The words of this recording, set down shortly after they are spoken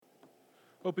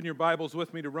Open your Bibles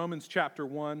with me to Romans chapter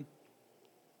 1.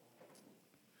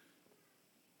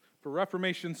 For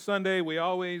Reformation Sunday, we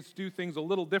always do things a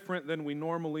little different than we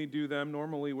normally do them.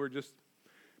 Normally, we're just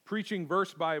preaching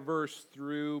verse by verse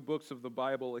through books of the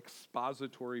Bible,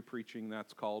 expository preaching,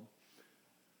 that's called.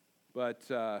 But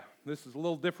this is a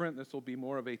little different. This will be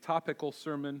more of a topical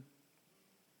sermon.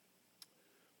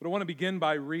 But I want to begin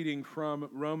by reading from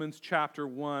Romans chapter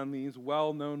 1, these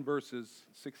well-known verses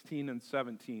 16 and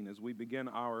 17, as we begin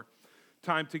our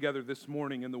time together this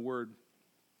morning in the Word.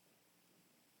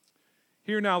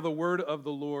 Hear now the word of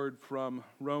the Lord from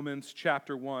Romans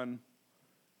chapter 1,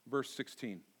 verse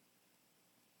 16.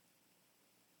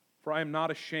 For I am not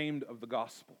ashamed of the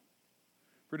gospel,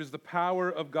 for it is the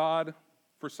power of God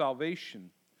for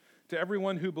salvation to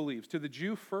everyone who believes, to the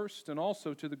Jew first and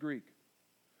also to the Greek.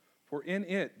 For in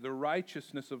it the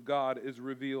righteousness of God is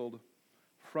revealed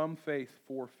from faith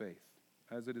for faith,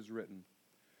 as it is written,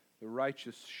 the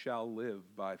righteous shall live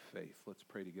by faith. Let's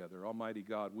pray together. Almighty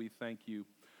God, we thank you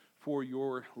for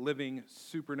your living,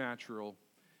 supernatural,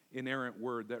 inerrant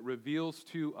word that reveals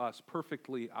to us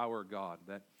perfectly our God,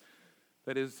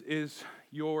 that is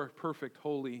your perfect,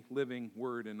 holy, living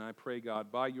word. And I pray, God,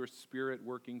 by your Spirit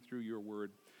working through your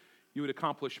word, you would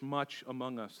accomplish much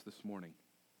among us this morning.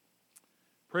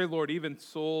 Pray, Lord, even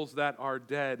souls that are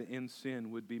dead in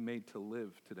sin would be made to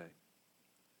live today.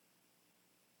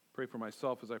 Pray for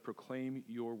myself as I proclaim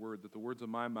your word, that the words of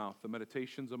my mouth, the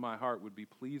meditations of my heart would be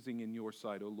pleasing in your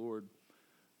sight, O Lord,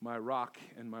 my rock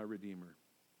and my redeemer.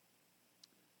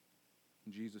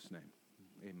 In Jesus' name,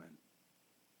 amen.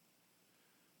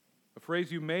 A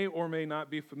phrase you may or may not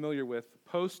be familiar with,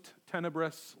 post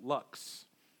tenebris lux.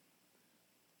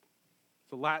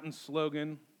 It's a Latin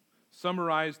slogan.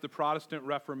 Summarized the Protestant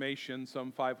Reformation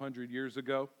some 500 years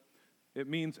ago. It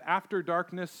means after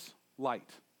darkness,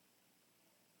 light.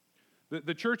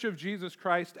 The Church of Jesus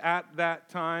Christ at that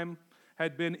time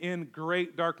had been in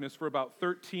great darkness for about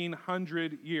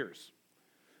 1,300 years.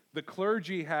 The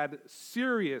clergy had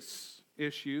serious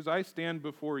issues. I stand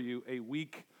before you a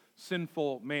weak,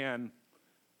 sinful man,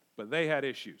 but they had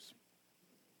issues.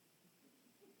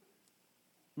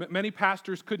 Many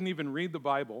pastors couldn't even read the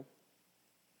Bible.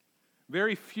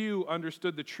 Very few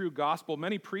understood the true gospel.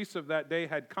 Many priests of that day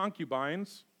had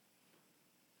concubines.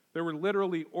 There were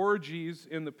literally orgies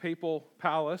in the papal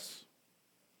palace.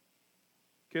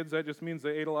 Kids, that just means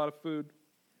they ate a lot of food.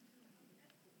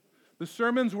 The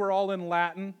sermons were all in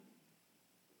Latin,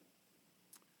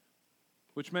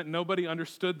 which meant nobody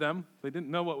understood them. They didn't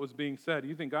know what was being said.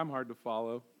 You think I'm hard to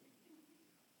follow?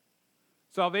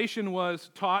 Salvation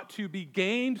was taught to be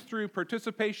gained through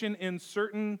participation in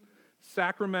certain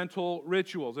sacramental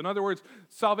rituals. In other words,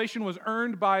 salvation was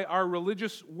earned by our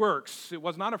religious works. It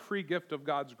was not a free gift of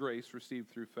God's grace received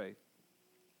through faith.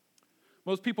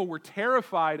 Most people were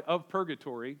terrified of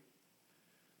purgatory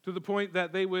to the point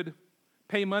that they would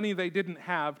pay money they didn't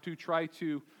have to try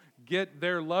to get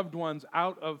their loved ones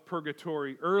out of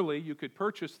purgatory early. You could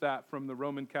purchase that from the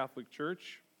Roman Catholic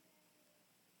Church.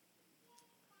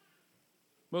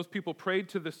 Most people prayed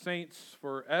to the saints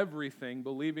for everything,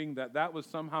 believing that that was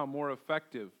somehow more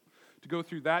effective, to go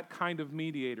through that kind of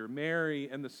mediator, Mary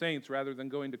and the saints, rather than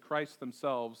going to Christ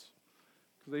themselves,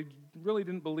 because they really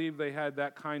didn't believe they had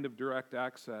that kind of direct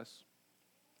access.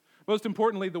 Most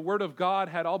importantly, the Word of God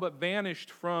had all but vanished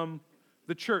from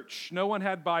the church. No one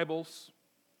had Bibles.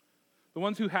 The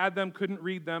ones who had them couldn't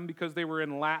read them because they were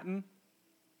in Latin.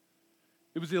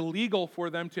 It was illegal for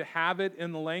them to have it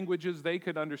in the languages they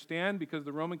could understand because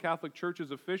the Roman Catholic Church's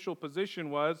official position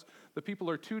was the people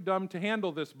are too dumb to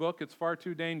handle this book. It's far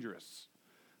too dangerous.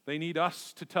 They need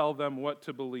us to tell them what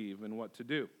to believe and what to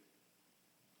do.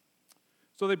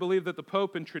 So they believed that the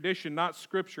Pope and tradition, not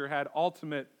Scripture, had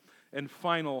ultimate and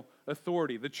final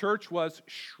authority. The church was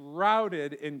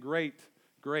shrouded in great,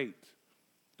 great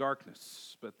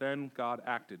darkness. But then God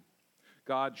acted.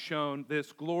 God shone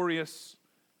this glorious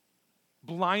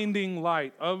blinding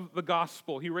light of the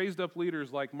gospel. He raised up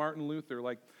leaders like Martin Luther,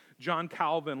 like John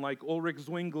Calvin, like Ulrich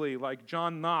Zwingli, like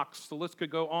John Knox. The list could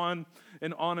go on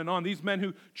and on and on. These men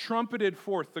who trumpeted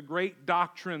forth the great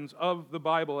doctrines of the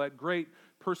Bible at great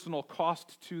personal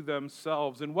cost to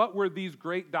themselves. And what were these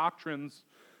great doctrines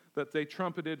that they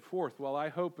trumpeted forth? Well, I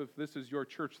hope if this is your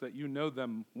church that you know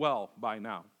them well by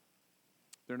now.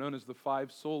 They're known as the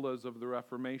five solas of the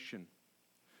Reformation.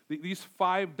 These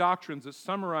five doctrines that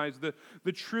summarize the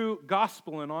true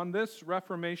gospel. And on this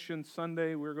Reformation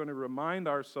Sunday, we're going to remind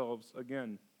ourselves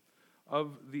again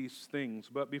of these things.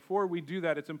 But before we do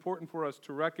that, it's important for us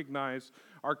to recognize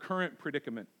our current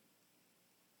predicament.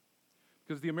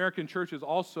 Because the American church is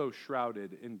also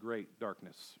shrouded in great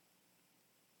darkness.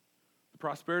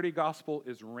 prosperity gospel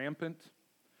is rampant.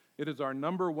 It is our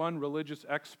number one religious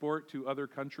export to other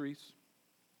countries.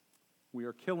 We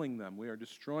are killing them. We are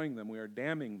destroying them. We are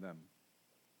damning them.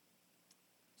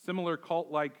 Similar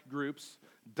cult-like groups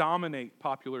dominate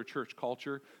popular church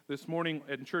culture. This morning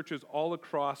in churches all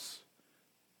across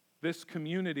this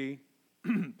community,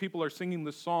 people are singing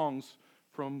the songs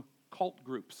from cult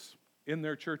groups in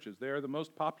their churches. They are the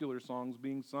most popular songs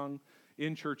being sung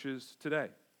in churches today.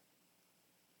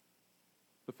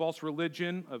 The false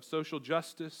religion of social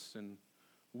justice and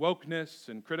wokeness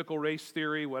and critical race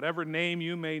theory, whatever name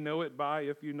you may know it by,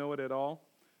 if you know it at all.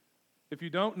 If you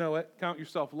don't know it, count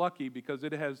yourself lucky, because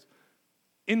it has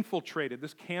infiltrated,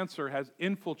 this cancer has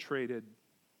infiltrated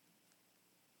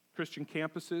Christian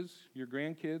campuses. Your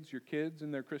grandkids, your kids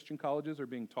in their Christian colleges are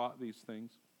being taught these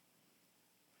things.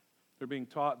 They're being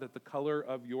taught that the color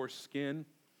of your skin,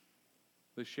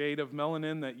 the shade of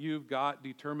melanin that you've got,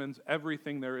 determines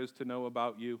everything there is to know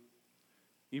about you,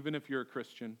 even if you're a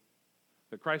Christian.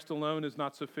 That Christ alone is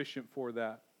not sufficient for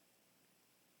that.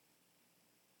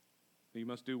 You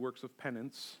must do works of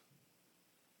penance,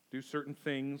 do certain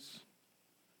things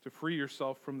to free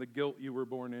yourself from the guilt you were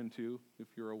born into if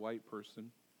you're a white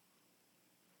person.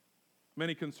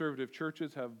 Many conservative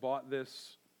churches have bought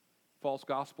this false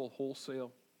gospel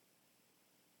wholesale.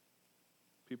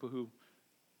 People who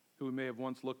we may have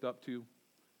once looked up to,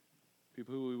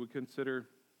 people who we would consider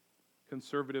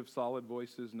conservative, solid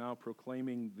voices, now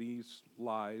proclaiming these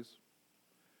lies.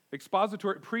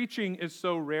 Expository preaching is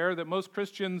so rare that most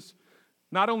Christians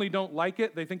not only don't like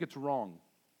it, they think it's wrong.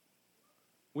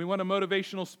 We want a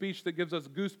motivational speech that gives us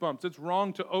goosebumps. It's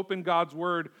wrong to open God's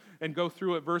word and go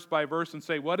through it verse by verse and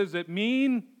say, what does it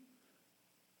mean?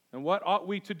 And what ought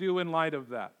we to do in light of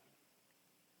that?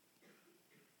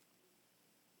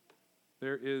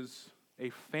 There is a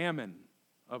famine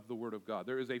of the Word of God.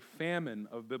 There is a famine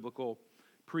of biblical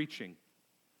preaching.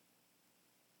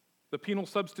 The penal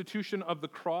substitution of the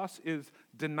cross is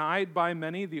denied by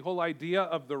many. The whole idea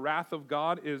of the wrath of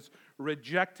God is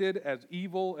rejected as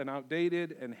evil and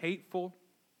outdated and hateful.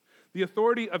 The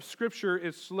authority of Scripture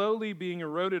is slowly being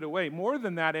eroded away. More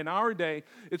than that, in our day,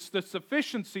 it's the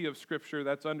sufficiency of Scripture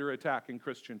that's under attack in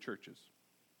Christian churches.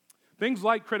 Things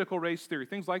like critical race theory,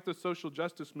 things like the social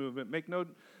justice movement, make no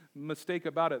mistake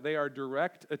about it, they are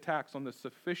direct attacks on the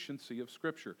sufficiency of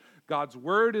Scripture. God's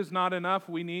Word is not enough.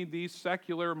 We need these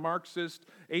secular, Marxist,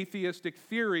 atheistic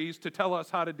theories to tell us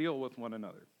how to deal with one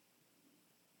another.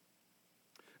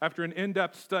 After an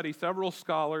in-depth study, several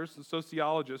scholars and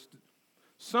sociologists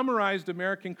summarized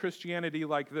American Christianity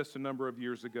like this a number of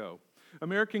years ago.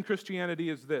 American Christianity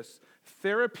is this: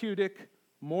 therapeutic,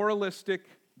 moralistic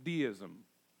deism.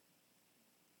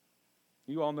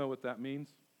 You all know what that means?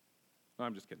 No,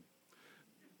 I'm just kidding.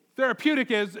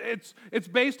 Therapeutic is, it's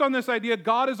based on this idea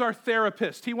God is our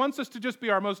therapist. He wants us to just be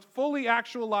our most fully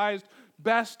actualized,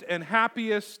 best and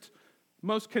happiest,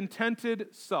 most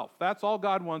contented self. That's all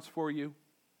God wants for you.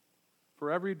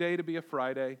 For every day to be a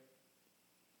Friday.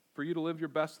 For you to live your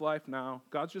best life now.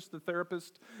 God's just the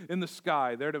therapist in the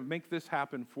sky, there to make this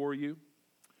happen for you.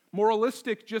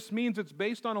 Moralistic just means it's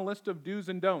based on a list of do's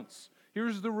and don'ts.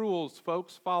 Here's the rules,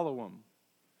 folks, follow them.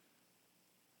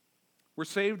 We're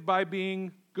saved by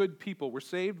being good people. We're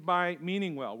saved by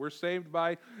meaning well. We're saved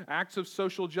by acts of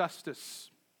social justice.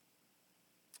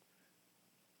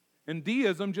 And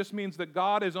deism just means that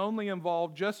God is only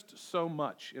involved just so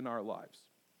much in our lives.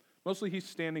 Mostly He's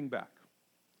standing back.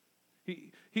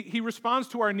 He responds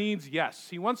to our needs, yes.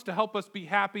 He wants to help us be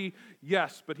happy,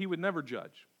 yes, but He would never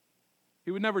judge.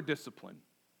 He would never discipline.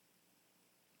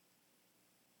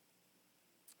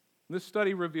 This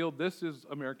study revealed this is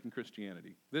American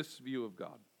Christianity, this view of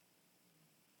God.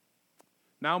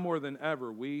 Now more than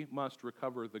ever, we must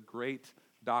recover the great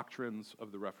doctrines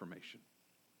of the Reformation.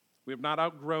 We have not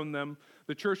outgrown them.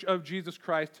 The Church of Jesus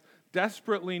Christ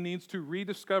desperately needs to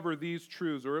rediscover these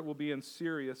truths, or it will be in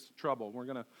serious trouble. We're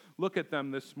going to look at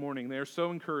them this morning. They are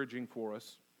so encouraging for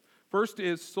us. First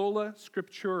is sola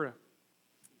scriptura. It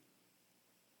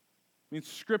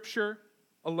means Scripture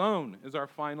alone is our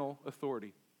final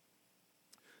authority.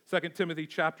 2 Timothy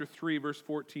chapter 3, verse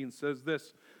 14 says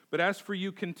this, "But as for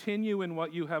you, continue in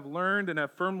what you have learned and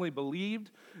have firmly believed,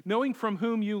 knowing from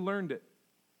whom you learned it,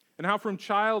 and how from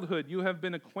childhood you have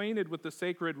been acquainted with the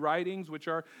sacred writings, which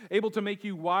are able to make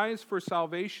you wise for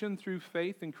salvation through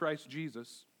faith in Christ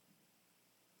Jesus.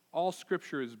 All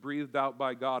Scripture is breathed out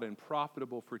by God and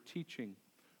profitable for teaching,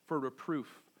 for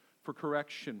reproof, for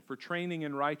correction, for training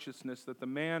in righteousness, that the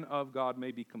man of God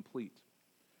may be complete,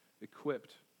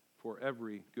 equipped for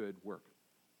every good work."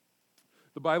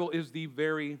 The Bible is the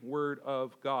very Word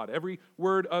of God. Every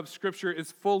word of Scripture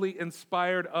is fully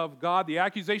inspired of God. The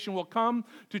accusation will come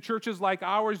to churches like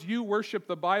ours: you worship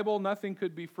the Bible. Nothing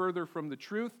could be further from the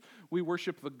truth. We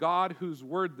worship the God whose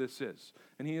Word this is.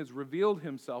 And He has revealed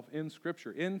Himself in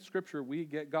Scripture. In Scripture, we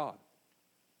get God.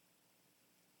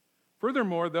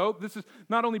 Furthermore, though, this is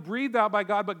not only breathed out by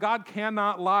God, but God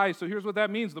cannot lie. So here's what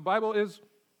that means. The Bible is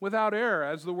without error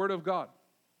as the Word of God.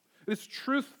 It's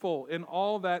truthful in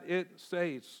all that it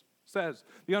says.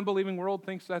 The unbelieving world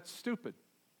thinks that's stupid.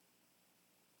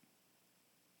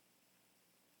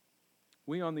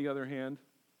 We, on the other hand,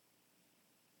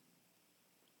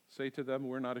 say to them,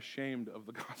 we're not ashamed of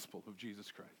the gospel of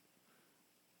Jesus Christ.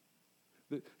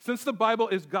 Since the Bible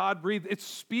is God-breathed, it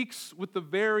speaks with the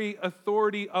very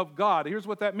authority of God. Here's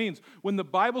what that means. When the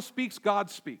Bible speaks, God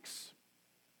speaks.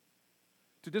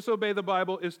 To disobey the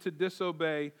Bible is to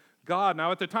disobey God.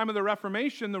 Now, at the time of the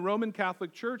Reformation, the Roman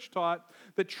Catholic Church taught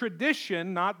that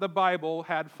tradition, not the Bible,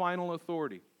 had final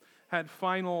authority, had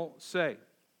final say.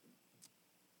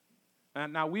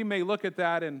 And now, we may look at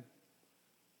that and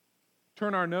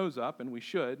turn our nose up, and we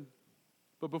should,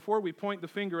 but before we point the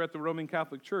finger at the Roman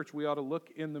Catholic Church, we ought to look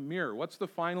in the mirror. What's the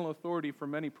final authority for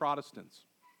many Protestants?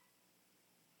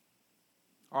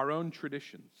 Our own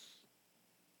traditions.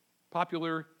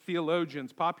 Popular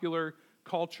theologians, popular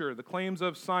culture, the claims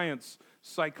of science,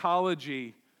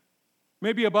 psychology,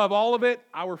 maybe above all of it,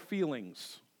 our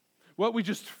feelings. What we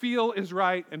just feel is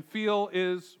right and feel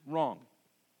is wrong.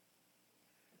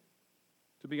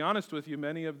 To be honest with you,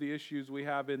 many of the issues we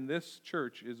have in this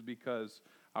church is because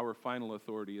our final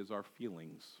authority is our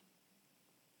feelings.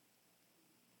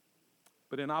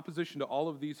 But in opposition to all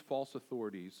of these false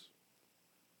authorities,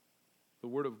 the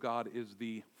Word of God is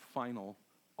the final,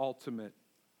 ultimate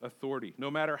authority,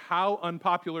 no matter how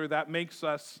unpopular that makes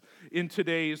us in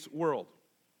today's world.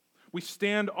 We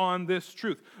stand on this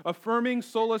truth. Affirming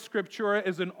sola scriptura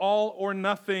is an all or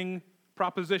nothing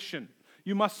proposition.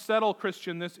 You must settle,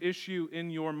 Christian, this issue in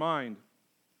your mind.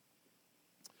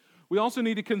 We also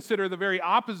need to consider the very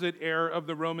opposite error of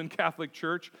the Roman Catholic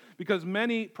Church, because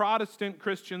many Protestant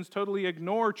Christians totally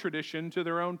ignore tradition to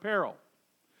their own peril.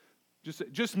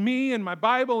 Just me and my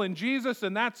Bible and Jesus,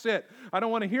 and that's it. I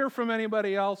don't want to hear from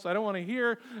anybody else. I don't want to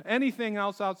hear anything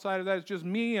else outside of that. It's just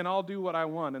me, and I'll do what I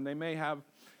want. And they may have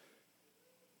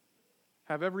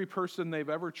every person they've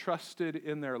ever trusted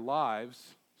in their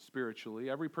lives spiritually,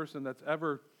 every person that's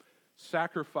ever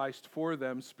sacrificed for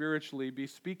them spiritually, be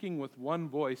speaking with one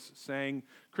voice saying,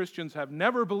 Christians have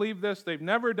never believed this, they've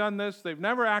never done this, they've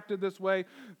never acted this way.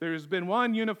 There's been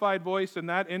one unified voice, and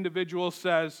that individual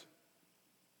says,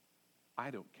 I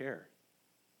don't care.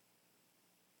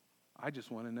 I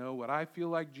just want to know what I feel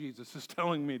like Jesus is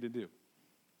telling me to do.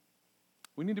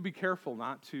 We need to be careful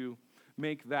not to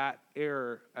make that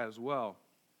error as well.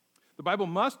 The Bible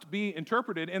must be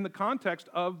interpreted in the context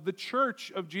of the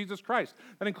church of Jesus Christ.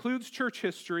 That includes church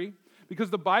history, because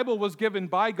the Bible was given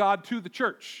by God to the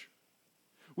church.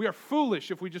 We are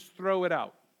foolish if we just throw it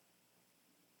out.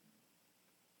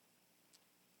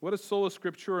 What does sola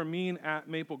scriptura mean at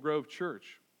Maple Grove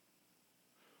Church?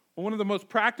 Well, one of the most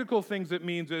practical things it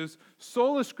means is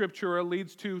sola scriptura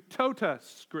leads to tota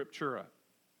scriptura.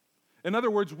 In other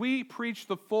words, we preach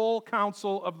the full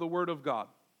counsel of the Word of God.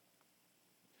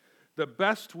 The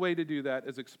best way to do that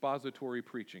is expository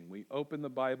preaching. We open the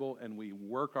Bible and we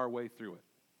work our way through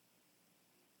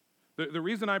it. The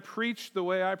reason I preach the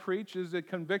way I preach is a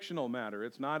convictional matter.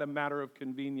 It's not a matter of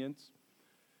convenience.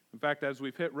 In fact, as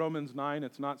we've hit Romans 9,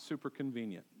 it's not super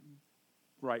convenient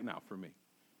right now for me.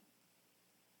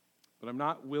 But I'm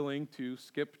not willing to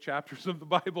skip chapters of the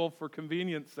Bible for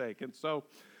convenience sake. And so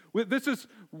this is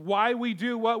why we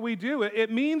do what we do. It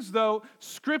means, though,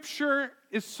 Scripture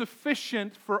is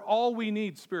sufficient for all we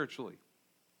need spiritually.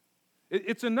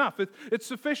 It's enough. It's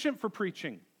sufficient for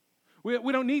preaching.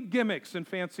 We don't need gimmicks and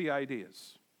fancy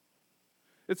ideas.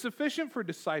 It's sufficient for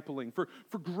discipling,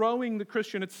 for growing the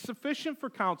Christian. It's sufficient for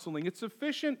counseling. It's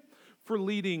sufficient for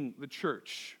leading the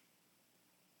church.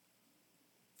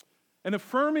 And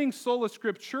affirming sola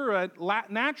scriptura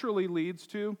naturally leads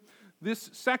to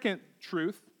this second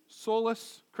truth,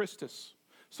 solus Christus.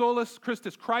 Solus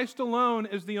Christus, Christ alone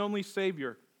is the only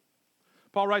Savior.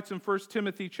 Paul writes in 1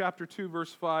 Timothy chapter 2,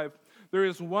 verse 5, there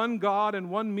is one God and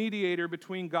one mediator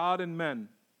between God and men,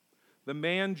 the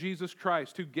man Jesus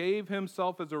Christ, who gave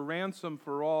himself as a ransom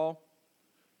for all,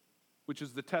 which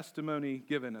is the testimony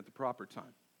given at the proper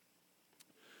time.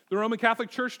 The Roman Catholic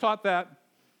Church taught that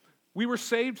we were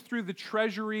saved through the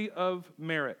treasury of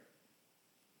merit,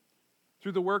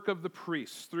 through the work of the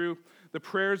priests, through the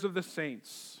prayers of the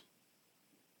saints,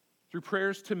 through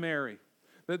prayers to Mary.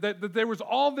 That there was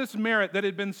all this merit that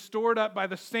had been stored up by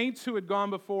the saints who had gone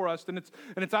before us, and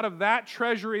it's out of that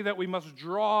treasury that we must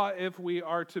draw if we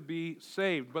are to be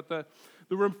saved. But the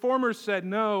Reformers said,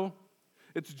 no,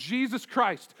 it's Jesus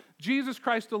Christ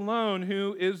alone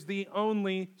who is the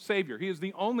only Savior. He is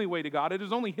the only way to God. It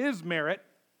is only His merit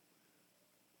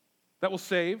that will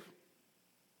save.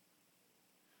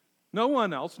 No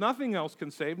one else, nothing else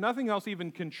can save. Nothing else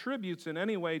even contributes in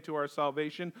any way to our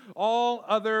salvation. All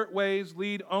other ways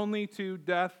lead only to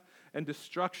death and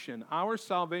destruction. Our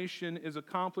salvation is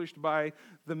accomplished by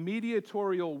the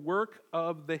mediatorial work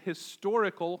of the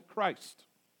historical Christ.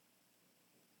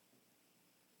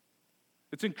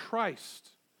 It's in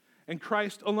Christ and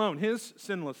Christ alone, His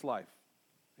sinless life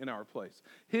in our place.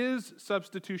 His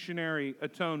substitutionary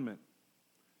atonement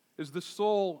is the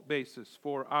sole basis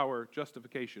for our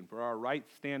justification, for our right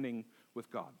standing with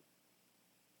God,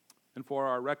 and for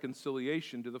our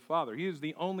reconciliation to the Father. He is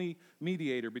the only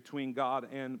mediator between God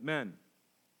and men.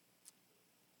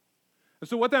 And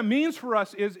so what that means for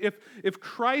us is if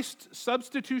Christ's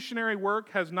substitutionary work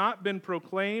has not been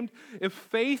proclaimed, if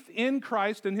faith in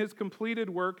Christ and His completed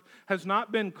work has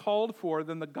not been called for,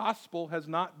 then the gospel has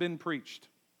not been preached.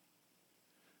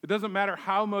 It doesn't matter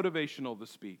how motivational the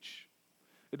speech.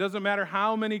 It doesn't matter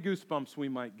how many goosebumps we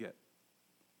might get.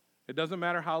 It doesn't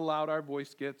matter how loud our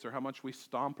voice gets or how much we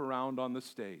stomp around on the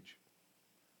stage.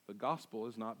 The gospel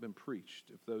has not been preached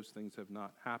if those things have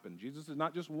not happened. Jesus is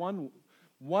not just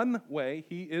one way,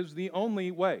 He is the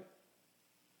only way.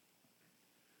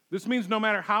 This means no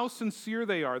matter how sincere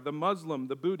they are, the Muslim,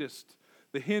 the Buddhist,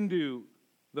 the Hindu,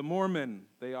 the Mormon,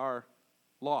 they are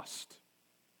lost.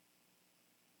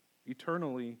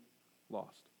 Eternally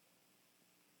lost.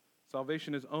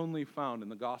 Salvation is only found in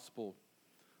the gospel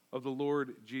of the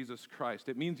Lord Jesus Christ.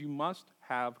 It means you must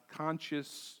have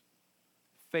conscious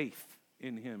faith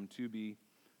in Him to be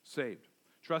saved,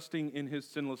 trusting in His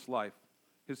sinless life,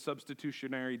 His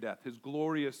substitutionary death, His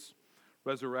glorious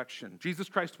resurrection. Jesus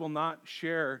Christ will not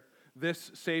share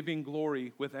this saving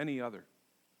glory with any other.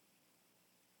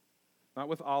 Not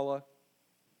with Allah,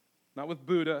 not with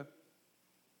Buddha,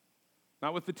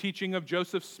 not with the teaching of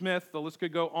Joseph Smith. The list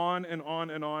could go on and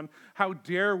on and on. How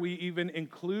dare we even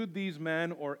include these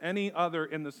men or any other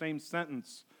in the same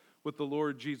sentence with the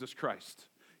Lord Jesus Christ?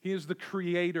 He is the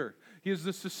creator. He is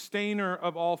the sustainer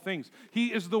of all things. He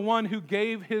is the one who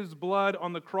gave His blood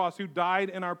on the cross, who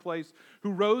died in our place, who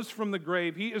rose from the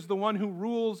grave. He is the one who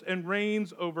rules and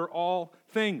reigns over all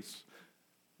things.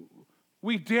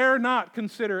 We dare not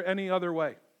consider any other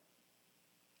way.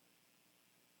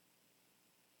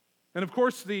 And of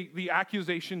course, the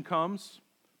accusation comes.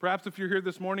 Perhaps if you're here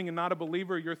this morning and not a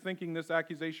believer, you're thinking this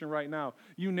accusation right now.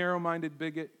 You narrow-minded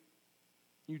bigot.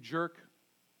 You jerk.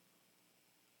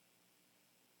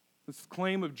 This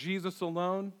claim of Jesus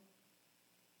alone,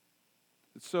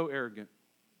 it's so arrogant.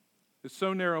 It's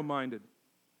so narrow-minded.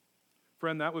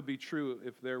 Friend, that would be true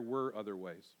if there were other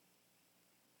ways.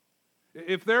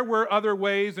 If there were other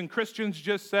ways and Christians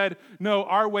just said, no,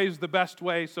 our way's the best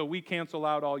way, so we cancel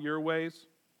out all your ways,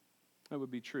 that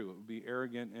would be true. It would be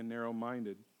arrogant and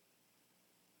narrow-minded.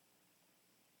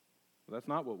 But that's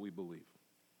not what we believe.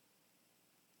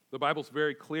 The Bible's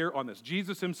very clear on this.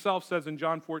 Jesus Himself says in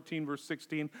John 14, verse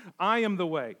 16, I am the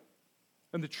way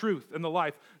and the truth and the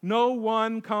life. No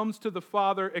one comes to the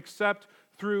Father except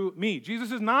through me.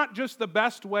 Jesus is not just the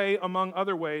best way among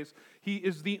other ways. He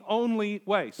is the only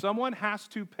way. Someone has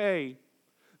to pay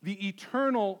the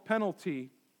eternal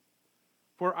penalty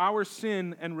for our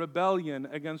sin and rebellion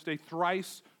against a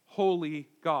thrice holy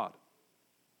God.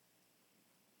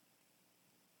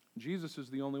 Jesus is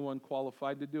the only one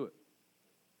qualified to do it.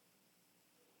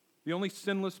 The only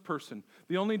sinless person,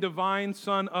 the only divine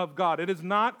Son of God. It is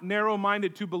not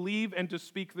narrow-minded to believe and to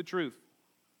speak the truth.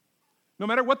 No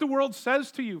matter what the world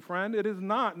says to you, friend, it is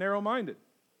not narrow-minded.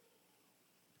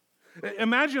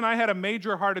 Imagine I had a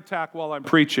major heart attack while I'm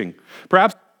preaching.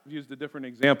 Perhaps I've used a different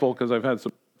example because I've had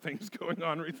some things going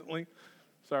on recently.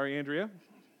 Sorry, Andrea.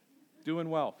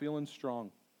 Doing well, feeling strong.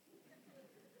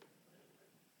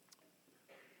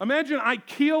 Imagine I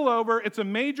keel over, it's a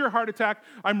major heart attack,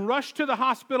 I'm rushed to the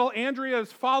hospital, Andrea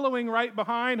is following right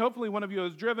behind, hopefully one of you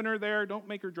has driven her there, don't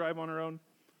make her drive on her own.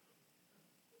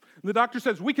 And the doctor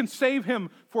says, we can save him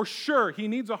for sure, he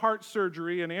needs a heart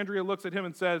surgery, and Andrea looks at him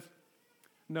and says,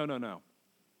 no.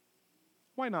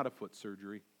 Why not a foot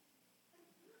surgery?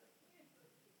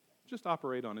 Just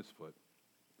operate on his foot.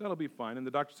 That'll be fine. And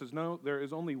the doctor says, no, there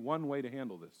is only one way to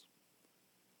handle this.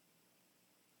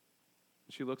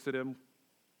 She looks at him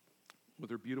with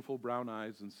her beautiful brown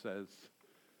eyes and says,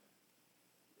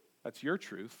 that's your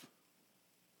truth.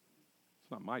 It's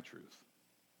not my truth.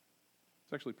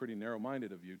 It's actually pretty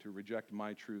narrow-minded of you to reject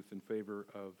my truth in favor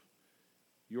of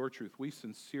your truth. We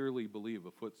sincerely believe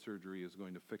a foot surgery is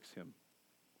going to fix him.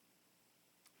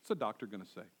 What's the doctor going to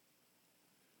say?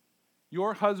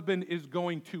 Your husband is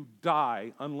going to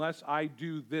die unless I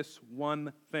do this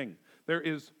one thing. There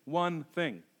is one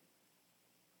thing.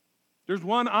 There's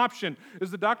one option.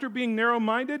 Is the doctor being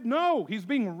narrow-minded? No, he's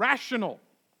being rational.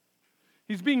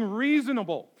 He's being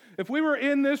reasonable. If we were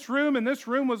in this room and this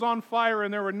room was on fire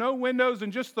and there were no windows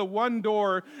and just the one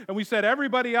door, and we said,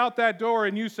 everybody out that door,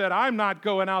 and you said, I'm not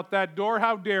going out that door,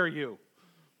 how dare you?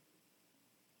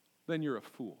 Then you're a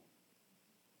fool.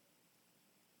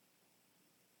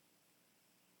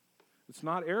 It's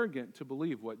not arrogant to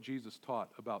believe what Jesus taught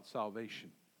about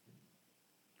salvation.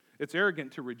 It's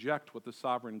arrogant to reject what the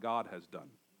sovereign God has done.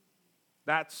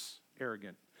 That's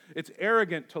arrogant. It's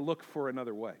arrogant to look for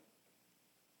another way.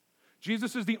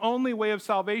 Jesus is the only way of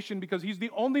salvation because he's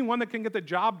the only one that can get the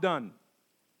job done.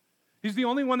 He's the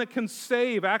only one that can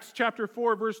save. Acts chapter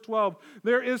 4, verse 12.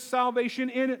 There is salvation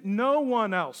in no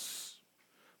one else.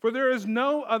 For there is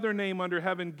no other name under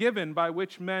heaven given by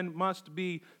which men must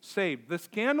be saved. The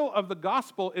scandal of the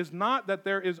gospel is not that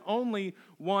there is only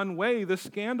one way. The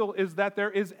scandal is that there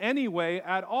is any way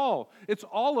at all. It's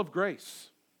all of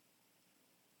grace.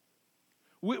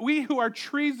 We who are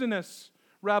treasonous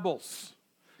rebels,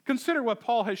 consider what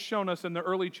Paul has shown us in the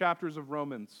early chapters of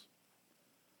Romans.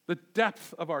 The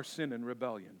depth of our sin and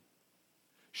rebellion,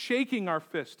 shaking our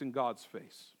fist in God's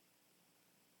face.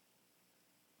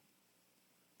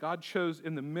 God chose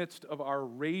in the midst of our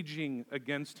raging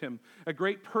against him at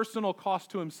great personal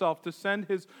cost to himself to send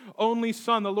his only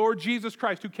Son, the Lord Jesus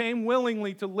Christ, who came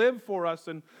willingly to live for us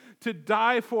and to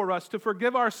die for us, to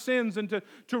forgive our sins and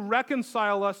to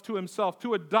reconcile us to himself,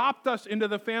 to adopt us into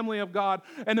the family of God,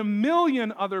 and a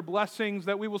million other blessings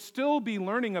that we will still be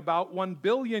learning about 1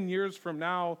 billion years from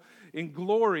now in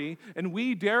glory. And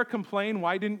we dare complain,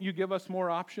 why didn't you give us more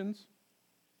options?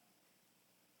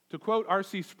 To quote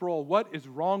R.C. Sproul, what is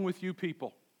wrong with you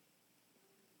people?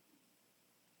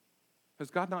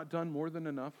 Has God not done more than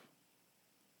enough?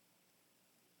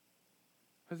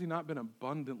 Has he not been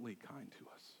abundantly kind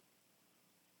to us?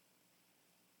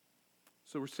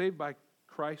 So we're saved by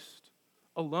Christ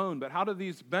alone. But how do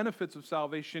these benefits of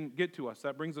salvation get to us?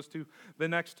 That brings us to the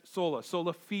next sola,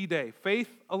 sola fide.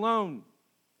 Faith alone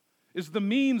is the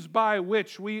means by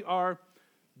which we are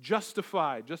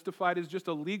justified. Justified is just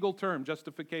a legal term,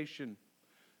 justification.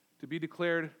 To be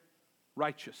declared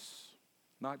righteous,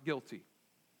 not guilty.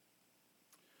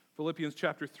 Philippians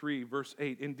chapter 3, verse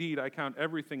 8. Indeed, I count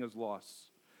everything as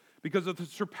loss, because of the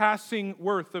surpassing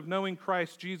worth of knowing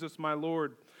Christ Jesus my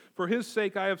Lord. For his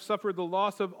sake I have suffered the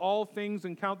loss of all things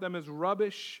and count them as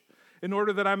rubbish, in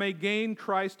order that I may gain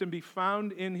Christ and be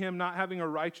found in him, not having a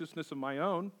righteousness of my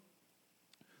own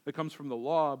that comes from the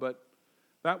law, but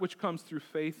that which comes through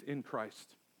faith in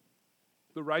Christ,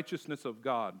 the righteousness of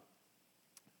God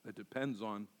that depends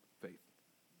on faith.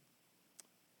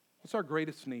 What's our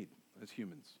greatest need as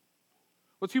humans?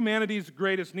 What's humanity's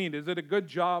greatest need? Is it a good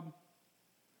job,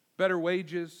 better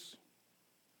wages,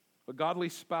 a godly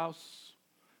spouse,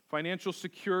 financial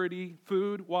security,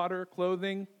 food, water,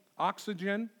 clothing,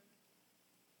 oxygen?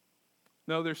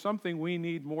 No, there's something we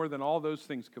need more than all those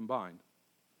things combined.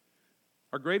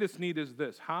 Our greatest need is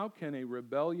this: how can a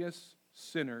rebellious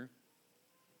sinner,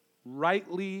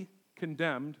 rightly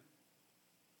condemned,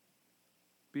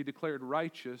 be declared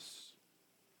righteous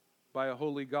by a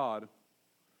holy God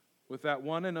with that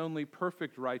one and only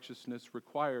perfect righteousness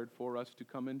required for us to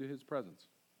come into his presence?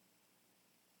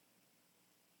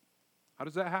 How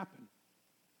does that happen?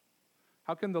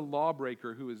 How can the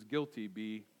lawbreaker who is guilty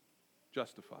be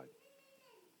justified?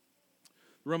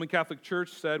 The Roman Catholic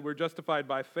Church said we're justified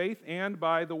by faith and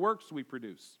by the works we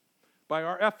produce, by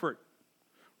our effort.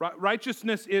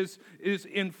 Righteousness is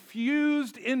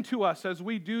infused into us as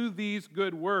we do these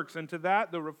good works. And to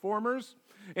that, the Reformers,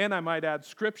 and I might add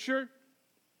Scripture,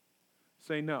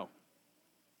 say no.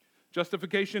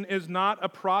 Justification is not a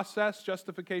process.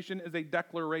 Justification is a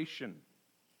declaration.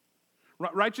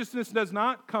 Righteousness does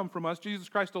not come from us. Jesus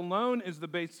Christ alone is the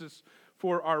basis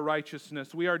for our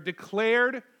righteousness. We are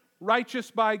declared righteous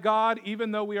by God,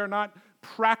 even though we are not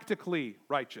practically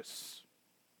righteous.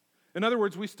 In other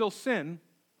words, we still sin,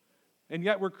 and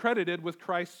yet we're credited with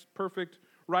Christ's perfect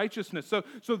righteousness.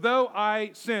 So though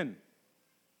I sin,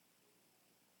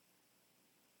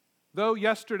 though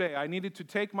yesterday I needed to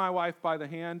take my wife by the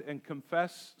hand and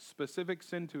confess specific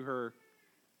sin to her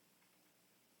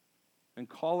and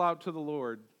call out to the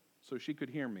Lord so she could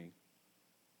hear me,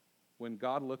 when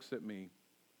God looks at me,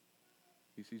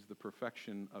 he sees the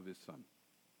perfection of his Son.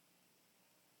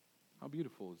 How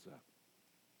beautiful is that?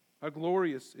 How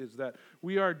glorious is that?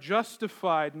 We are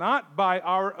justified not by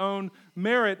our own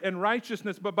merit and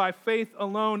righteousness, but by faith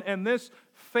alone. And this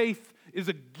faith is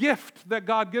a gift that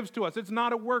God gives to us. It's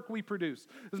not a work we produce.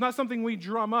 It's not something we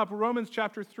drum up. Romans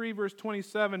chapter 3, verse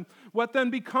 27. What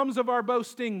then becomes of our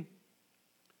boasting?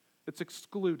 It's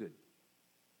excluded.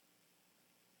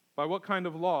 By what kind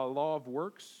of law? A law of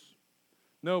works?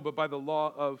 No, but by the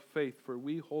law of faith. For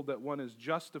we hold that one is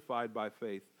justified by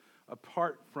faith,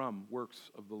 apart from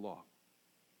works of the law.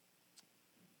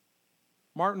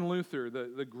 Martin Luther,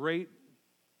 the great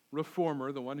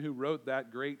reformer, the one who wrote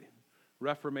that great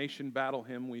Reformation battle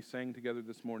hymn we sang together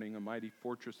this morning, "A Mighty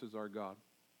Fortress is Our God."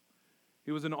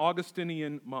 He was an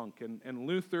Augustinian monk, and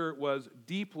Luther was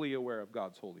deeply aware of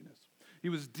God's holiness. He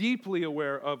was deeply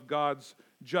aware of God's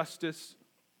justice,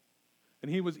 and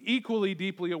he was equally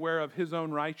deeply aware of his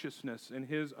own righteousness and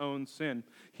his own sin.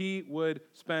 He would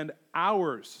spend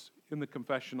hours in the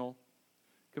confessional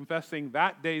confessing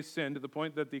that day's sin, to the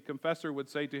point that the confessor would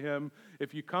say to him,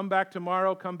 "If you come back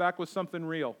tomorrow, come back with something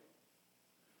real.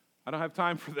 I don't have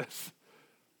time for this."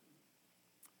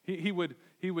 He would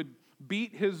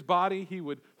beat his body. He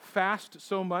would fast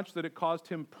so much that it caused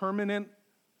him permanent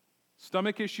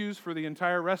stomach issues for the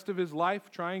entire rest of his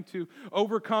life, trying to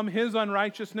overcome his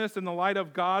unrighteousness in the light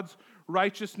of God's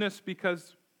righteousness,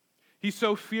 because he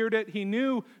so feared it. He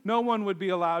knew no one would be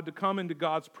allowed to come into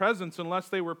God's presence unless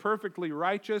they were perfectly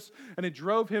righteous, and it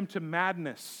drove him to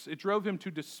madness. It drove him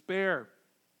to despair.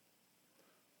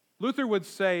 Luther would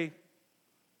say,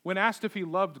 when asked if he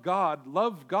loved God,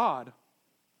 "Love God?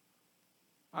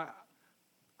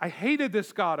 I hated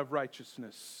this God of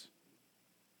righteousness,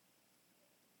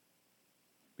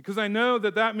 because I know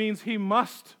that means he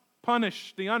must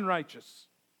punish the unrighteous."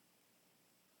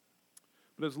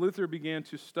 But as Luther began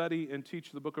to study and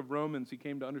teach the book of Romans, he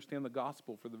came to understand the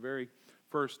gospel for the very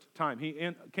first time. He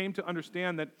came to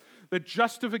understand that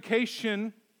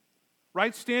justification,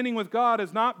 right standing with God,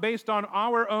 is not based on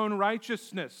our own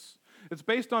righteousness. It's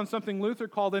based on something Luther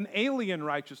called an alien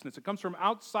righteousness. It comes from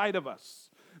outside of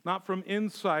us, not from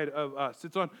inside of us.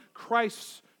 It's on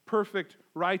Christ's perfect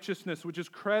righteousness, which is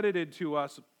credited to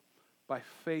us by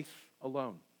faith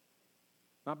alone,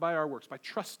 not by our works, by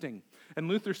trusting. And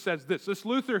Luther says this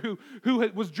Luther who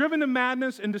was driven to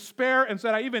madness and despair and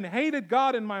said, "I even hated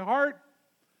God in my heart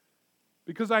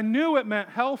because I knew it meant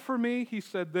hell for me," he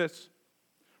said this: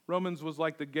 Romans was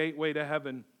like the gateway to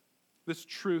heaven. This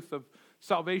truth of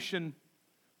salvation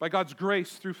by God's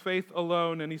grace through faith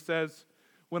alone. And he says,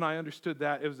 when I understood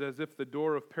that, it was as if the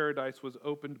door of paradise was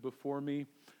opened before me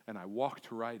and I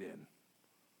walked right in.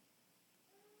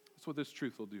 That's what this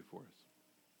truth will do for us.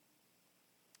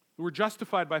 We're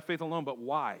justified by faith alone, but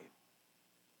why?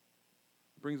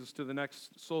 It brings us to the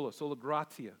next sola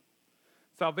gratia.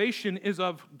 Salvation is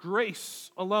of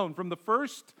grace alone, from the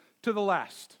first to the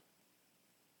last.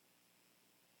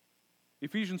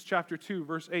 Ephesians chapter 2,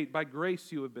 verse 8, "By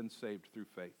grace you have been saved through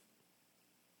faith."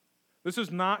 This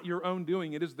is not your own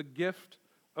doing. It is the gift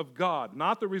of God,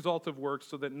 not the result of works,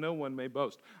 so that no one may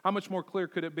boast. How much more clear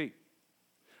could it be?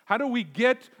 How do we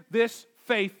get this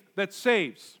faith that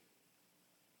saves?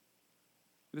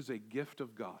 It is a gift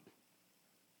of God,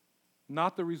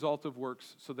 not the result of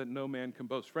works, so that no man can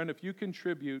boast. Friend, if you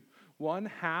contribute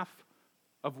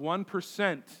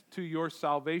 0.5% to your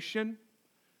salvation,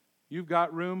 you've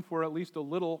got room for at least a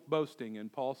little boasting.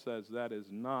 And Paul says that is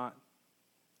not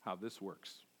how this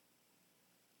works.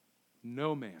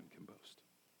 No man can boast.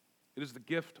 It is the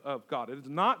gift of God. It is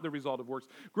not the result of works.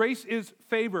 Grace is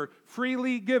favor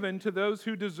freely given to those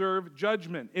who deserve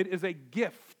judgment. It is a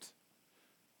gift.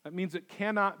 That means it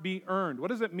cannot be earned. What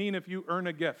does it mean if you earn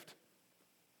a gift?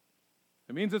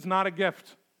 It means it's not a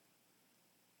gift.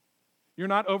 You're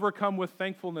not overcome with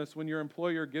thankfulness when your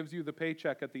employer gives you the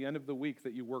paycheck at the end of the week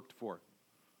that you worked for.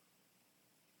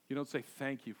 You don't say,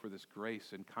 "Thank you for this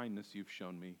grace and kindness you've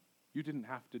shown me. You didn't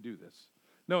have to do this."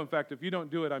 No, in fact, if you don't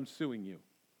do it, I'm suing you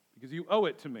because you owe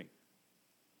it to me.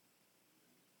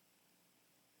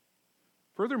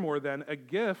 Furthermore, then, a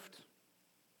gift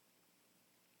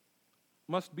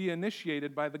must be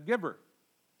initiated by the giver,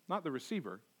 not the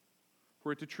receiver,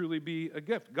 for it to truly be a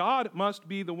gift. God must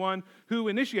be the one who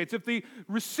initiates. If the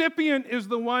recipient is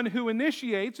the one who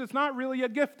initiates, it's not really a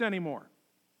gift anymore.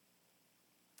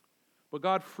 But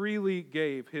God freely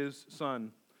gave his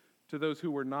Son to those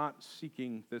who were not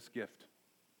seeking this gift.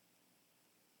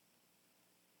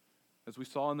 As we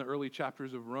saw in the early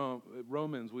chapters of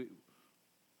Romans,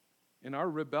 in our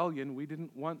rebellion, we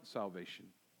didn't want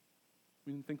salvation.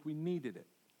 We didn't think we needed it.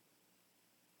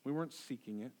 We weren't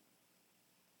seeking it.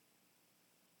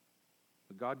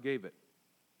 But God gave it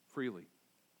freely.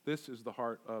 This is the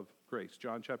heart of grace.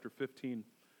 John chapter 15,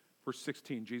 Verse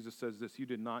 16, Jesus says this, "You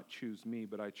did not choose me,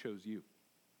 but I chose you,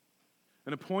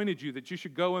 and appointed you that you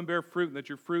should go and bear fruit, and that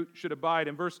your fruit should abide."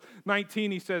 In verse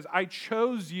 19, he says, "I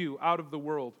chose you out of the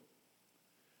world."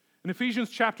 In Ephesians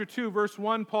chapter 2, verse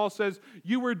 1, Paul says,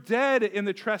 "You were dead in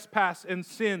the trespass and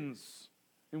sins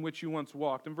in which you once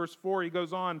walked." In verse 4, he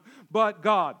goes on, "But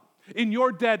God, in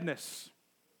your deadness,"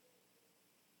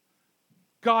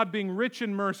 God being rich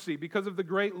in mercy because of the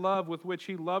great love with which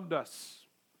he loved us,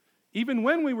 even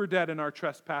when we were dead in our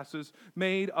trespasses,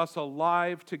 made us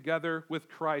alive together with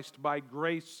Christ. By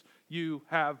grace you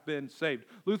have been saved.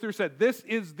 Luther said, this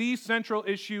is the central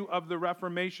issue of the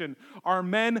Reformation. Are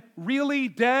men really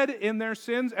dead in their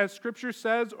sins, as Scripture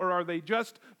says, or are they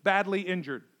just badly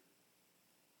injured?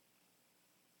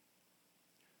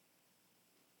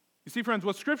 You see, friends,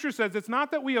 what Scripture says, it's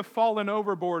not that we have fallen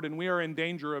overboard and we are in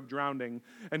danger of drowning,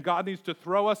 and God needs to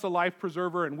throw us a life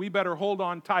preserver, and we better hold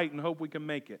on tight and hope we can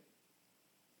make it.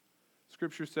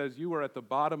 Scripture says you are at the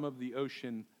bottom of the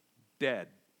ocean, dead.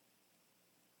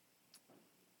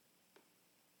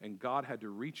 And God had to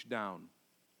reach down,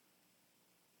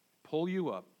 pull you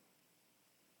up,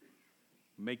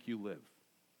 make you live.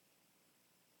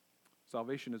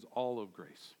 Salvation is all of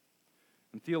grace.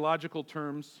 In theological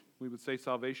terms, we would say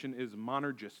salvation is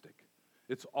monergistic.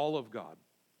 It's all of God.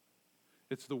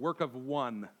 It's the work of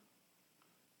one,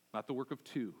 not the work of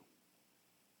two.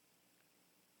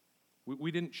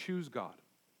 We didn't choose God.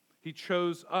 He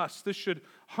chose us. This should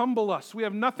humble us. We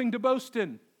have nothing to boast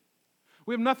in.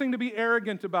 We have nothing to be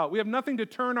arrogant about. We have nothing to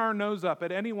turn our nose up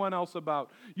at anyone else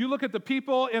about. You look at the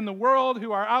people in the world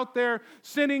who are out there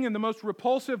sinning in the most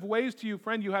repulsive ways to you,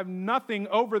 friend, you have nothing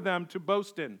over them to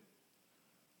boast in.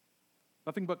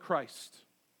 Nothing but Christ.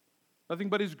 Nothing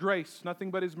but His grace.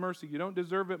 Nothing but His mercy. You don't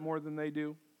deserve it more than they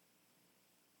do.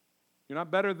 You're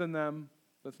not better than them.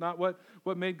 That's not what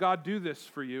made God do this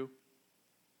for you.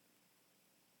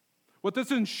 What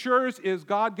this ensures is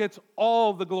God gets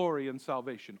all the glory in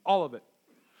salvation. All of it.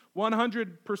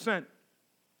 100%.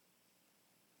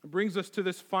 It brings us to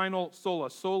this final sola.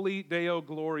 Soli Deo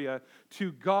Gloria.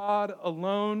 To God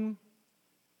alone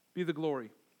be the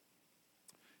glory.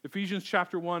 Ephesians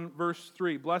chapter 1, verse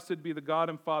 3. Blessed be the God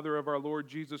and Father of our Lord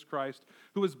Jesus Christ,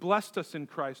 who has blessed us in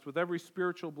Christ with every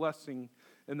spiritual blessing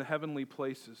in the heavenly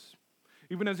places,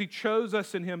 even as He chose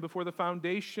us in Him before the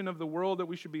foundation of the world, that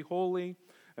we should be holy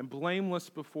and blameless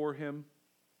before Him.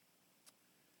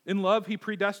 In love, He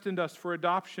predestined us for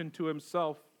adoption to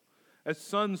Himself as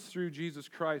sons through Jesus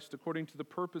Christ, according to the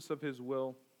purpose of His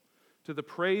will, to the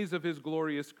praise of His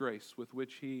glorious grace, with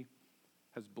which He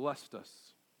has blessed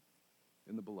us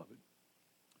in the Beloved.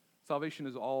 Salvation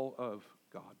is all of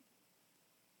God.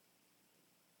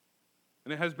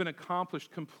 And it has been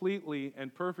accomplished completely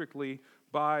and perfectly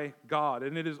by God.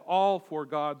 And it is all for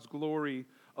God's glory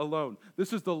alone.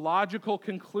 This is the logical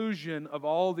conclusion of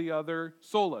all the other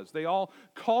solas. They all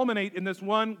culminate in this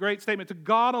one great statement: to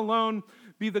God alone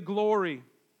be the glory.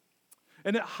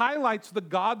 And it highlights the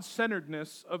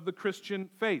God-centeredness of the Christian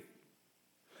faith.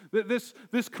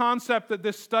 This concept that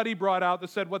this study brought out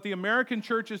that said what the American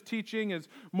church is teaching is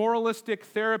moralistic,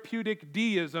 therapeutic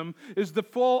deism is the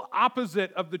full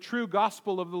opposite of the true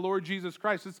gospel of the Lord Jesus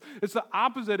Christ. It's the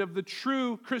opposite of the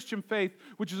true Christian faith,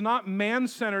 which is not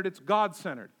man-centered, it's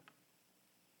God-centered.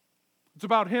 It's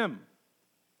about Him.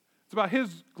 It's about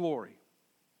His glory.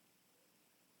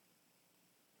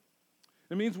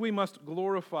 It means we must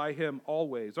glorify Him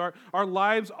always. Our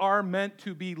lives are meant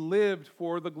to be lived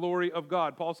for the glory of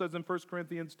God. Paul says in 1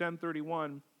 Corinthians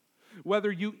 10:31, whether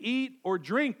you eat or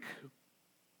drink,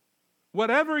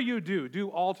 whatever you do, do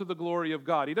all to the glory of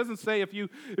God. He doesn't say if you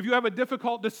have a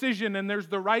difficult decision and there's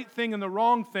the right thing and the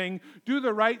wrong thing, do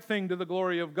the right thing to the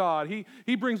glory of God.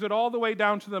 He brings it all the way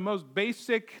down to the most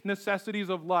basic necessities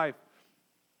of life.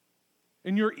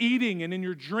 In your eating and in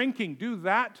your drinking, do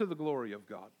that to the glory of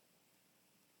God.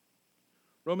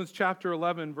 Romans chapter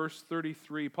 11, verse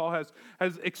 33, Paul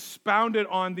has expounded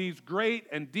on these great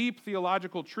and deep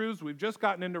theological truths. We've just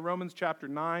gotten into Romans chapter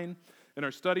 9 in our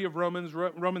study of Romans.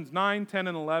 Romans 9, 10,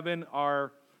 and 11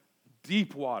 are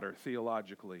deep water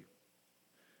theologically.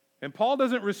 And Paul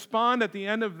doesn't respond at the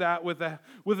end of that with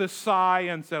a sigh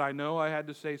and said, I know I had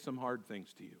to say some hard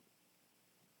things to you.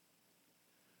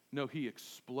 No, he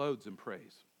explodes in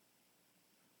praise.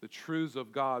 The truths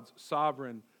of God's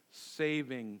sovereign,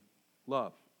 saving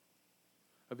love,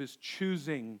 of His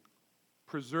choosing,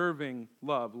 preserving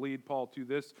love, lead Paul to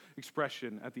this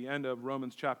expression at the end of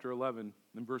Romans chapter 11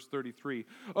 in verse 33.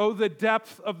 Oh, the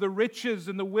depth of the riches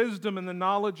and the wisdom and the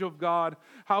knowledge of God!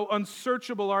 How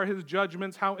unsearchable are His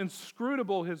judgments, how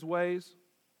inscrutable His ways!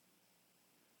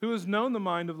 Who has known the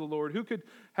mind of the Lord? Who could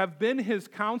have been His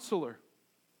counselor?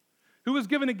 Who has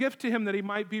given a gift to him that he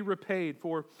might be repaid?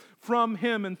 For from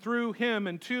him and through him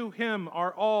and to him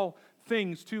are all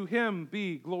things. To him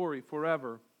be glory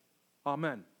forever.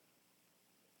 Amen.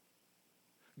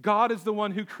 God is the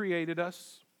one who created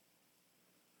us.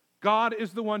 God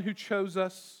is the one who chose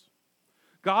us.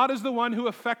 God is the one who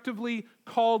effectively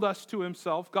called us to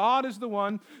himself. God is the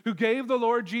one who gave the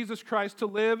Lord Jesus Christ to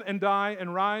live and die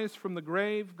and rise from the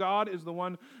grave. God is the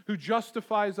one who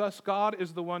justifies us. God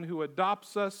is the one who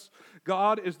adopts us.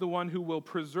 God is the one who will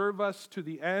preserve us to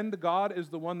the end. God is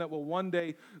the one that will one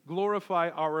day glorify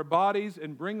our bodies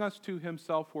and bring us to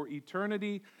himself for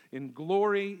eternity in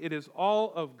glory. It is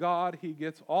all of God. He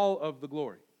gets all of the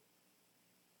glory.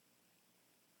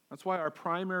 That's why our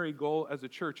primary goal as a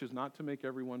church is not to make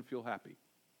everyone feel happy.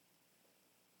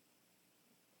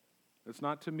 It's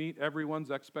not to meet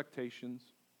everyone's expectations.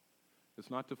 It's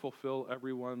not to fulfill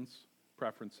everyone's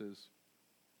preferences.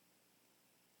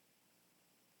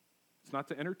 It's not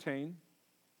to entertain.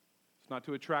 It's not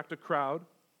to attract a crowd.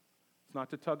 It's not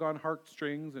to tug on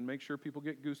heartstrings and make sure people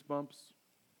get goosebumps.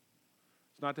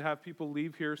 It's not to have people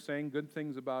leave here saying good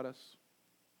things about us.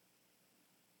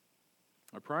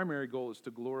 Our primary goal is to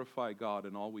glorify God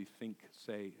in all we think,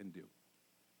 say, and do.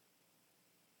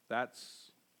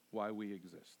 That's why we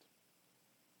exist.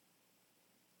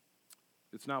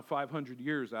 It's now 500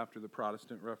 years after the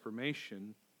Protestant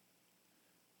Reformation.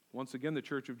 Once again, the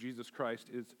Church of Jesus Christ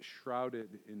is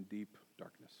shrouded in deep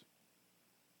darkness.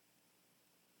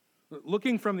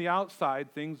 Looking from the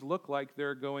outside, things look like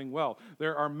they're going well.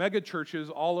 There are mega churches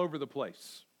all over the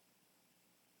place.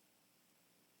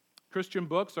 Christian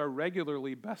books are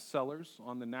regularly bestsellers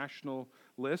on the national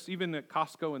list. Even at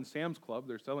Costco and Sam's Club,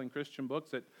 they're selling Christian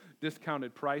books at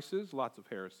discounted prices, lots of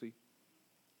heresy.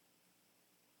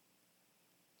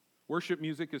 Worship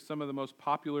music is some of the most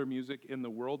popular music in the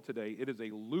world today. It is a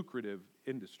lucrative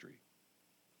industry.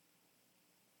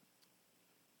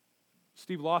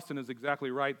 Steve Lawson is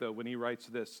exactly right, though, when he writes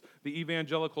this. The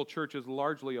evangelical church is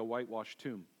largely a whitewashed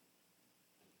tomb.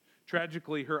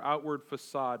 Tragically, her outward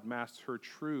facade masks her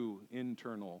true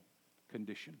internal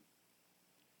condition.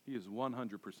 He is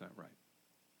 100% right.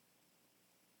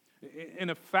 In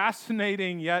a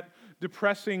fascinating yet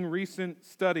depressing recent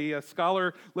study, a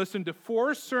scholar listened to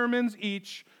 4 sermons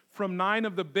each from 9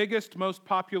 of the biggest, most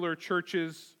popular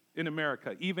churches in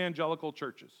America, evangelical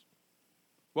churches.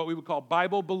 What we would call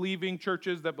Bible-believing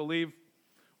churches that believe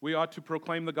we ought to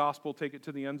proclaim the gospel, take it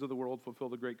to the ends of the world, fulfill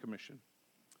the Great Commission.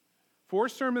 4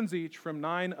 sermons each from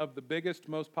 9 of the biggest,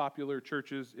 most popular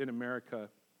churches in America.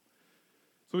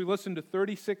 So we listened to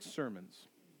 36 sermons.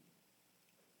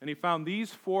 And he found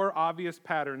these 4 obvious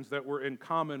patterns that were in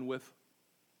common with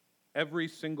every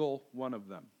single one of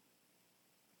them.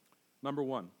 Number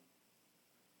 1,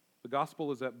 the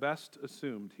gospel is at best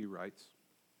assumed, he writes.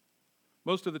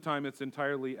 Most of the time it's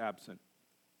entirely absent.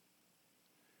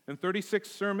 In 36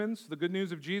 sermons, the good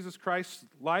news of Jesus Christ's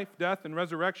life, death, and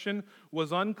resurrection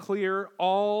was unclear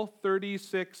all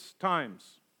 36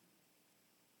 times.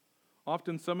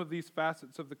 Often some of these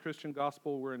facets of the Christian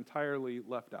gospel were entirely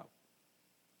left out.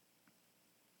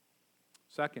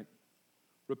 Second,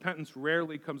 repentance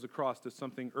rarely comes across as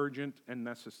something urgent and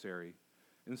necessary.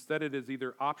 Instead, it is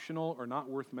either optional or not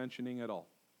worth mentioning at all.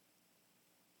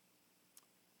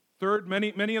 Third,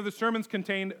 many of the sermons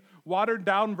contained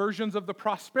watered-down versions of the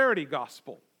prosperity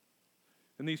gospel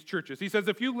in these churches. He says,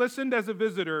 if you listened as a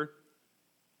visitor,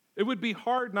 it would be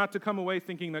hard not to come away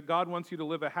thinking that God wants you to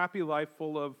live a happy life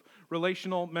full of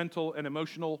relational, mental, and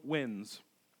emotional wins.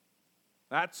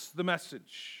 That's the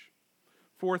message.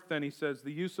 Fourth, then, he says,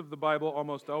 the use of the Bible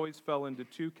almost always fell into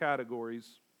 2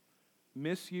 categories: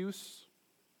 misuse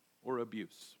or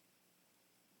abuse.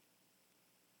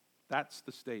 That's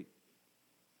the state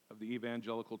of the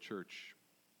evangelical church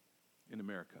in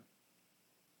America.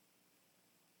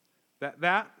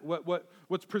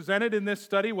 What's presented in this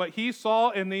study, what he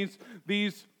saw in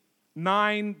these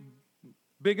 9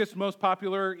 biggest, most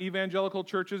popular evangelical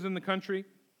churches in the country,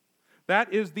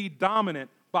 that is the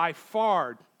dominant, by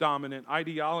far dominant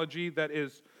ideology that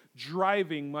is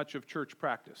driving much of church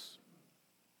practice.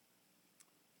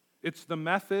 It's the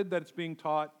method that's being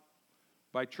taught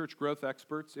by church growth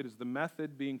experts. It is the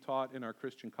method being taught in our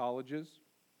Christian colleges.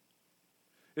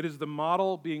 It is the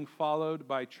model being followed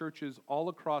by churches all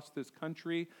across this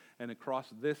country and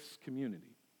across this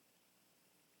community.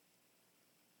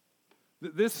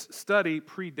 This study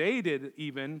predated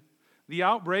even the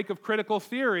outbreak of critical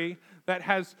theory that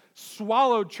has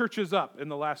swallowed churches up in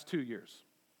the last 2 years.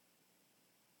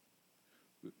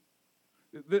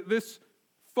 This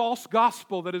false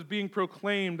gospel that is being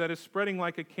proclaimed, that is spreading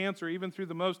like a cancer, even through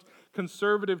the most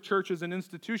conservative churches and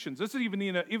institutions. This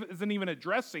isn't even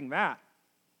addressing that.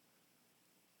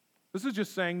 This is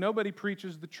just saying nobody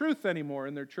preaches the truth anymore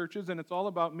in their churches, and it's all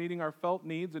about meeting our felt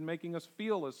needs and making us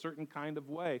feel a certain kind of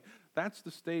way. That's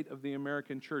the state of the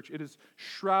American church. It is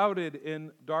shrouded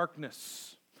in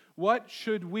darkness. What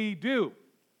should we do,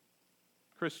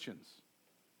 Christians?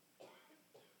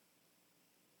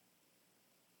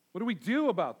 What do we do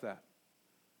about that?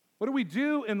 What do we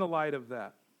do in the light of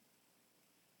that?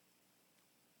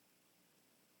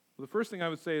 Well, the first thing I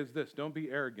would say is this: don't be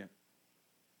arrogant.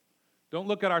 Don't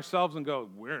look at ourselves and go,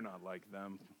 we're not like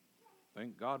them.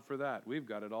 Thank God for that. We've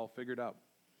got it all figured out.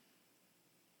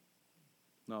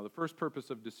 No, the first purpose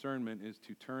of discernment is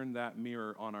to turn that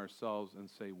mirror on ourselves and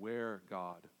say, where,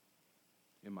 God,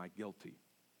 am I guilty?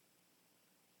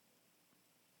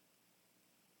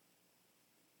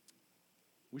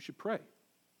 We should pray.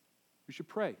 We should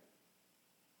pray.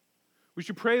 We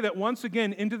should pray that once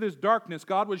again into this darkness,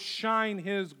 God would shine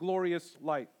His glorious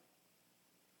light.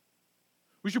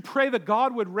 We should pray that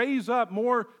God would raise up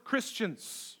more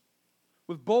Christians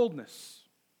with boldness.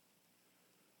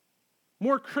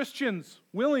 More Christians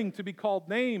willing to be called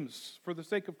names for the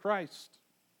sake of Christ.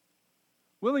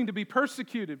 Willing to be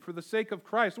persecuted for the sake of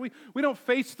Christ. We don't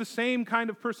face the same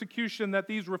kind of persecution that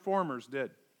these reformers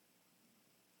did.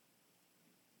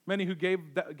 Many who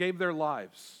gave their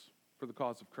lives for the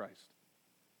cause of Christ.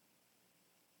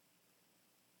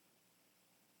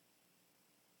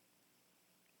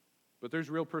 But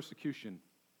there's real persecution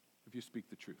if you speak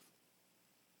the truth.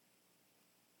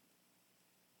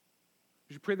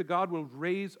 We should pray that God will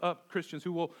raise up Christians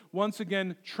who will once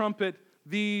again trumpet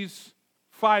these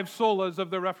 5 solas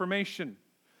of the Reformation.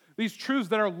 These truths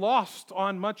that are lost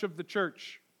on much of the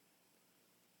church.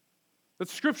 That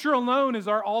Scripture alone is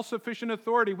our all-sufficient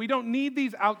authority. We don't need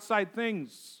these outside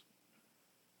things.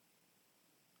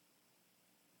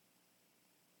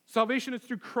 Salvation is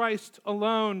through Christ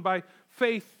alone, by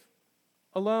faith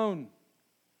alone.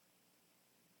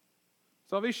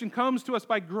 Salvation comes to us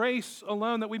by grace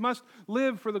alone, that we must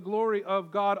live for the glory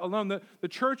of God alone. The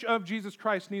Church of Jesus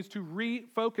Christ needs to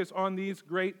refocus on these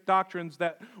great doctrines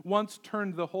that once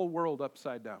turned the whole world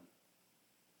upside down,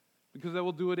 because they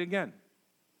will do it again.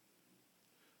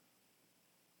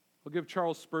 I'll give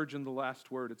Charles Spurgeon the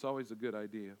last word. It's always a good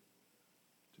idea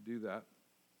to do that.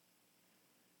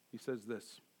 He says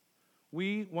this: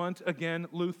 we want again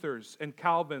Luthers and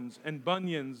Calvins and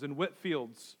Bunyans and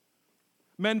Whitfields,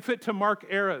 men fit to mark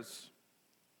eras,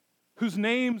 whose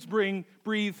names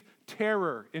breathe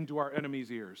terror into our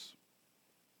enemies' ears.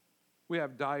 We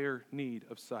have dire need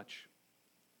of such.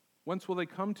 Whence will they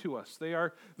come to us? They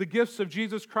are the gifts of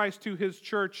Jesus Christ to His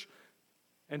church,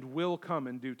 and will come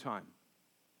in due time.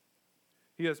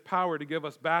 He has power to give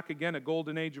us back again a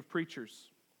golden age of preachers.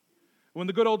 When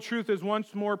the good old truth is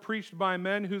once more preached by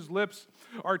men whose lips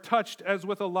are touched as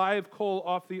with a live coal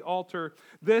off the altar,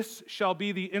 this shall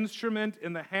be the instrument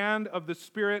in the hand of the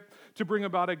Spirit to bring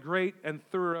about a great and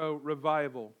thorough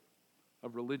revival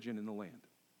of religion in the land.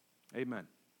 Amen.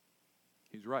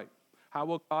 He's right. How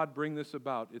will God bring this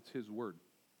about? It's His word.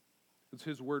 It's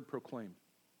His word proclaimed.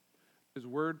 His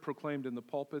word proclaimed in the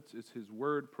pulpits. It's His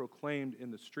word proclaimed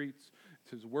in the streets.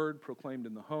 It's His word proclaimed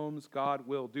in the homes. God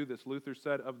will do this. Luther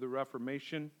said of the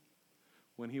Reformation,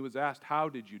 when he was asked, how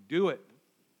did you do it?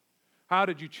 How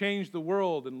did you change the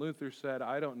world? And Luther said,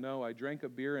 I don't know. I drank a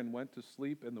beer and went to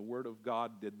sleep, and the word of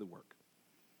God did the work.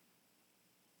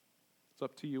 It's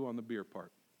up to you on the beer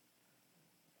part.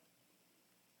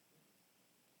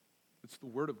 It's the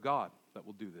word of God that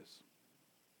will do this.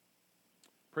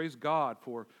 Praise God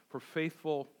for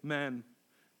faithful men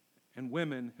and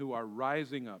women who are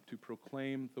rising up to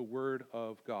proclaim the word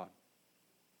of God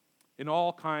in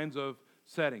all kinds of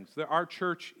settings. Our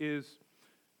church is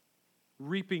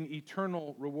reaping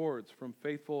eternal rewards from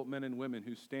faithful men and women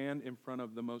who stand in front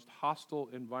of the most hostile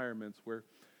environments where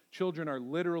children are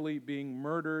literally being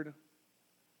murdered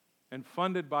and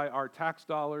funded by our tax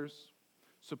dollars,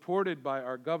 supported by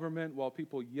our government, while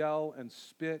people yell and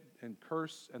spit and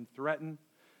curse and threaten,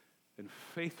 and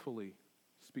faithfully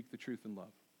speak the truth in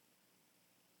love.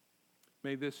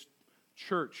 May this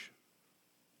church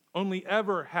only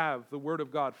ever have the word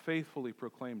of God faithfully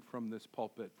proclaimed from this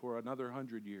pulpit for another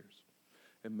 100 years.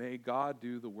 And may God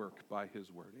do the work by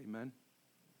His word. Amen.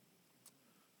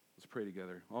 Let's pray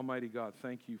together. Almighty God,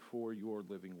 thank You for Your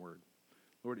living word.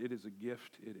 Lord, it is a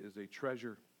gift. It is a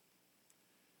treasure.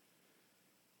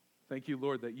 Thank You,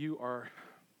 Lord, that You are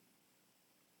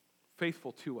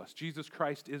faithful to us. Jesus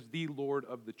Christ is the Lord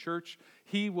of the church.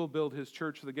 He will build his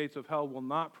church. The gates of hell will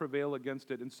not prevail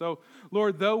against it. And so,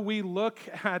 Lord, though we look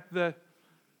at the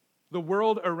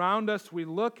world around us, we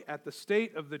look at the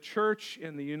state of the church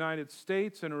in the United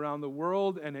States and around the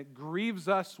world, and it grieves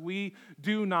us, we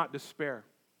do not despair.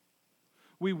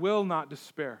 We will not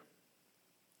despair.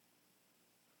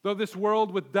 Though this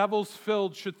world with devils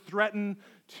filled should threaten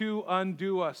to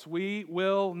undo us, we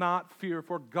will not fear,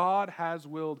 for God has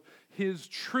willed his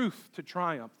truth to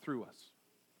triumph through us.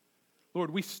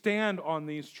 Lord, we stand on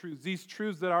these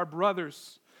truths that our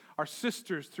brothers, our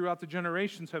sisters throughout the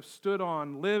generations have stood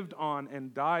on, lived on,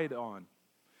 and died on.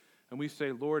 And we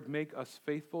say, Lord, make us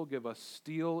faithful, give us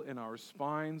steel in our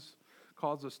spines,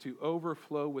 cause us to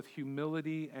overflow with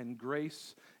humility and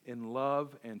grace in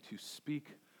love, and to speak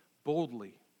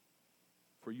boldly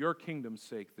for your kingdom's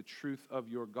sake, the truth of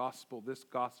your gospel, this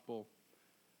gospel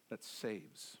that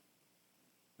saves.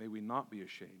 May we not be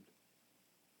ashamed.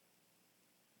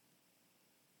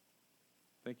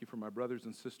 Thank you for my brothers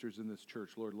and sisters in this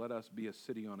church. Lord, let us be a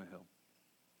city on a hill.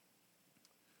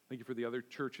 Thank you for the other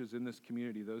churches in this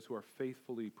community, those who are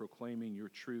faithfully proclaiming your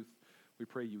truth. We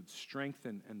pray you would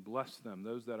strengthen and bless them.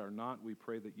 Those that are not, we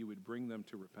pray that you would bring them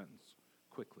to repentance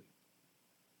quickly.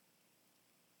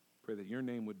 Pray that your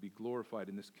name would be glorified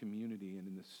in this community and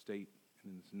in this state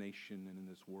and in this nation and in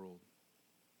this world.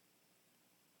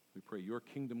 We pray your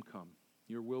kingdom come,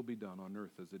 your will be done on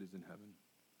earth as it is in heaven.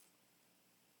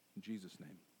 In Jesus'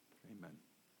 name, amen.